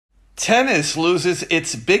Tennis loses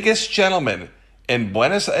its biggest gentleman in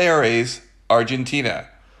Buenos Aires, Argentina.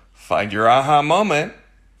 Find your aha moment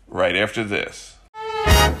right after this.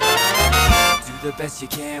 Do the best you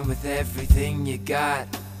can with everything you got.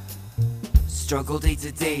 Struggle day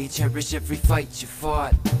to day, cherish every fight you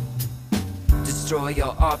fought. Destroy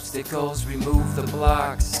your obstacles, remove the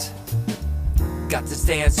blocks. Got to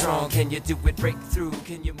stand strong, can you do it, break through,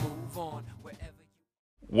 can you move on wherever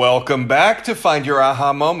you... Welcome back to Find Your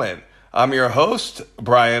Aha Moment. I'm your host,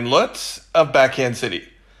 Brian Lutz of Backhand City.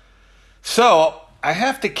 So, I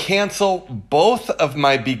have to cancel both of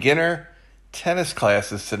my beginner tennis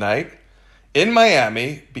classes tonight in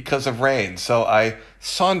Miami because of rain. So I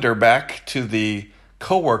saunter back to the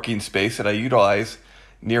co-working space that I utilize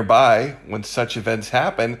nearby when such events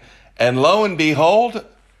happen. And lo and behold,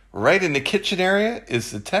 right in the kitchen area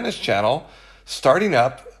is the Tennis Channel starting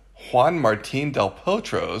up Juan Martín del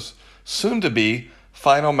Potro's soon-to-be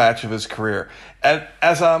final match of his career. And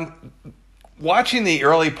as I'm watching the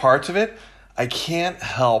early parts of it, I can't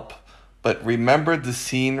help but remember the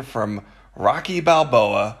scene from Rocky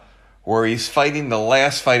Balboa where he's fighting the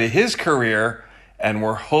last fight of his career, and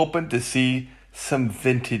we're hoping to see some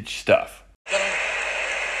vintage stuff. All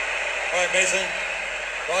right, Mason,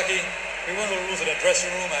 Rocky, we went to lose in the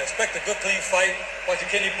dressing room. I expect a good, clean fight. Watch your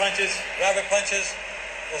kidney punches, rabbit punches.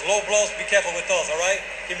 Those low blows, be careful with those, all right?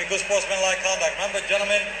 Give me good sportsmanlike conduct. Remember,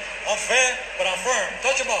 gentlemen, I'm fair, but I'm firm.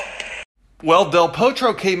 Touch them up. Well, Del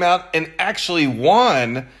Potro came out and actually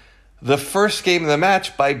won the first game of the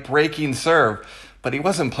match by breaking serve, but he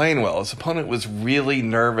wasn't playing well. His opponent was really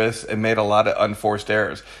nervous and made a lot of unforced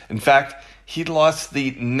errors. In fact, he lost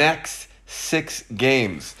the next 6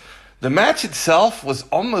 games. The match itself was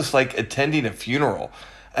almost like attending a funeral.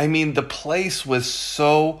 I mean, the place was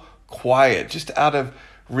so quiet, just out of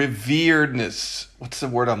reveredness. What's the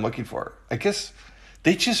word I'm looking for? I guess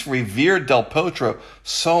they just revered Del Potro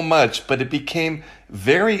so much, but it became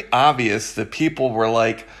very obvious that people were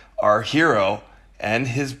like, our hero and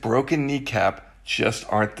his broken kneecap just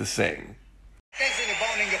aren't the same. There's any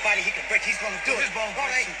bone in your body he can break. He's going to do it. All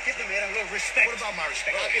right, give the man a little respect. What about my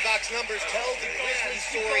respect? Rocky Box numbers tell the grisly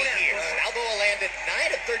story here. Balboa landed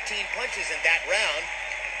 9 of 13 punches in that round.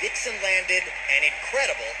 Dixon landed an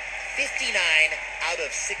incredible 59 out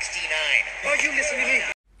of 69. Are you listening to me?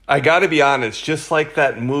 I gotta be honest, just like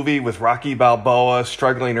that movie with Rocky Balboa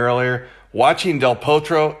struggling earlier, watching Del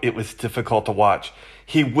Potro, it was difficult to watch.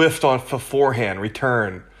 He whiffed on a forehand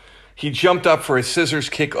return. He jumped up for a scissors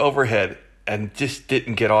kick overhead and just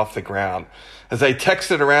didn't get off the ground. As I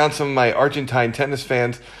texted around some of my Argentine tennis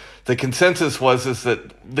fans, the consensus was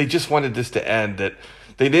that they just wanted this to end, that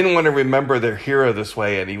they didn't want to remember their hero this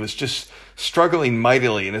way, and he was just struggling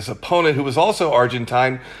mightily. And his opponent, who was also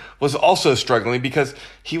Argentine, was also struggling because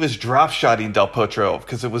he was drop-shotting Del Potro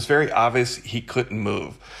because it was very obvious he couldn't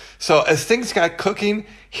move. So as things got cooking,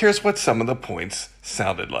 here's what some of the points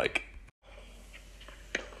sounded like.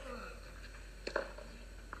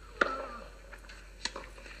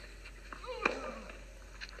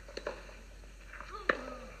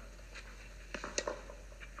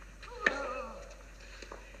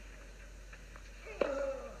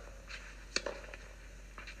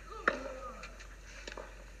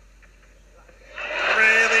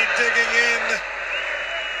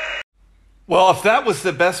 Well, if that was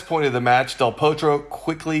the best point of the match, Del Potro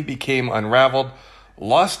quickly became unraveled,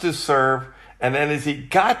 lost his serve, and then as he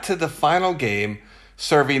got to the final game,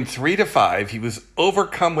 serving 3-5, he was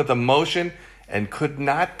overcome with emotion and could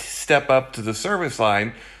not step up to the service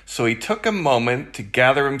line, so he took a moment to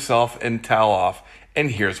gather himself and towel off,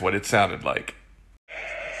 and here's what it sounded like.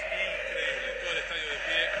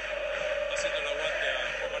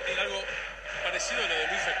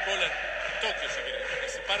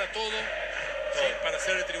 Para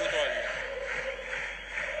hacerle tributo a alguien.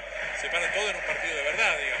 Se para todo en un partido de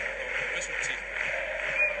verdad, digamos, no es un chiste.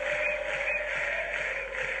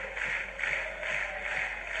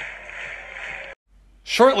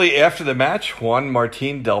 Shortly after the match, Juan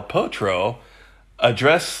Martín del Potro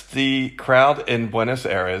addressed the crowd in Buenos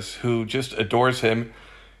Aires, who just adores him.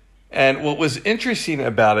 And what was interesting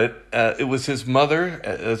about it, it was his mother.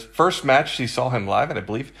 His first match, she saw him live, and I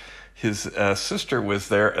believe his sister was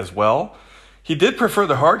there as well. He did prefer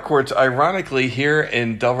the hard courts, ironically, here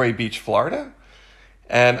in Delray Beach, Florida.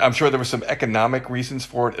 And I'm sure there were some economic reasons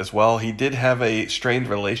for it as well. He did have a strained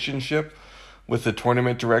relationship with the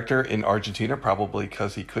tournament director in Argentina, probably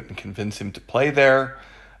because he couldn't convince him to play there.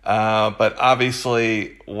 But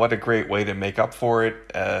obviously, what a great way to make up for it.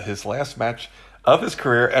 His last match of his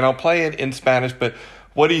career, and I'll play it in Spanish, but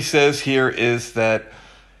what he says here is that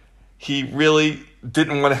he really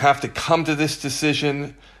didn't want to have to come to this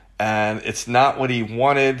decision, and it's not what he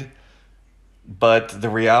wanted, but the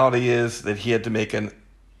reality is that he had to make an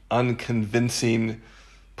unconvincing,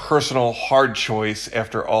 personal, hard choice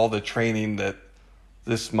after all the training that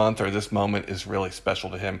this month or this moment is really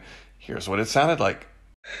special to him. Here's what it sounded like.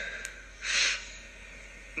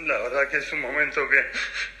 La verdad que es un momento que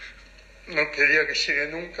no quería que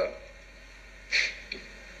llegue nunca,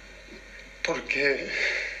 porque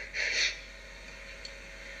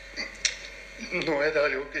no era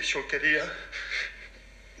algo que yo quería,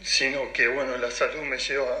 sino que, bueno, la salud me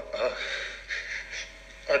lleva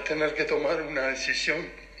a tener que tomar una decisión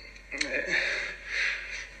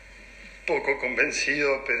poco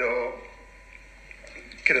convencido, pero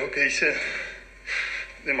creo que hice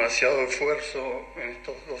demasiado esfuerzo en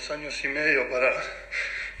estos 2 años y medio para...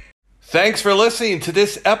 Thanks for listening to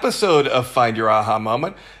this episode of Find Your Aha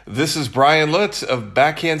Moment. This is Brian Lutz of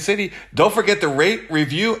Backhand City. Don't forget to rate,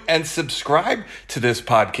 review, and subscribe to this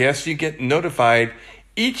podcast. You get notified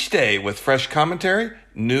each day with fresh commentary,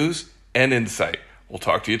 news, and insight. We'll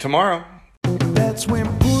talk to you tomorrow. That's when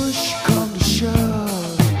push comes to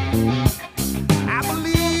shove. I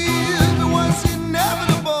believe it was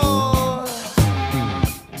inevitable.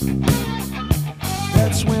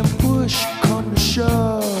 That's when push comes to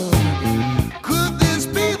shove. Could this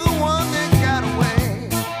be the one that got away?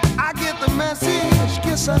 I get the message,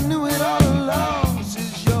 guess I knew it.